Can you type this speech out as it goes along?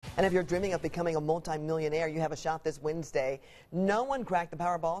And if you're dreaming of becoming a multimillionaire, you have a shot this Wednesday. No one cracked the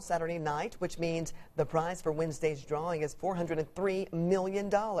Powerball Saturday night, which means the prize for Wednesday's drawing is $403 million.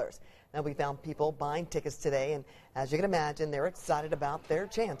 Now, we found people buying tickets today, and as you can imagine, they're excited about their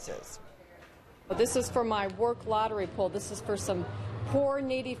chances. This is for my work lottery pool. This is for some poor,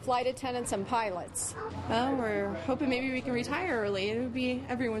 needy flight attendants and pilots. Well, we're hoping maybe we can retire early. It would be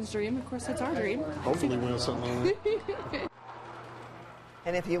everyone's dream. Of course, that's our dream. Hopefully win something on it.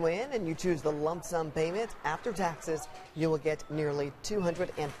 And if you win and you choose the lump sum payment after taxes, you will get nearly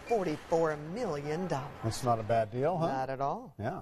 $244 million. That's not a bad deal, huh? Not at all. Yeah.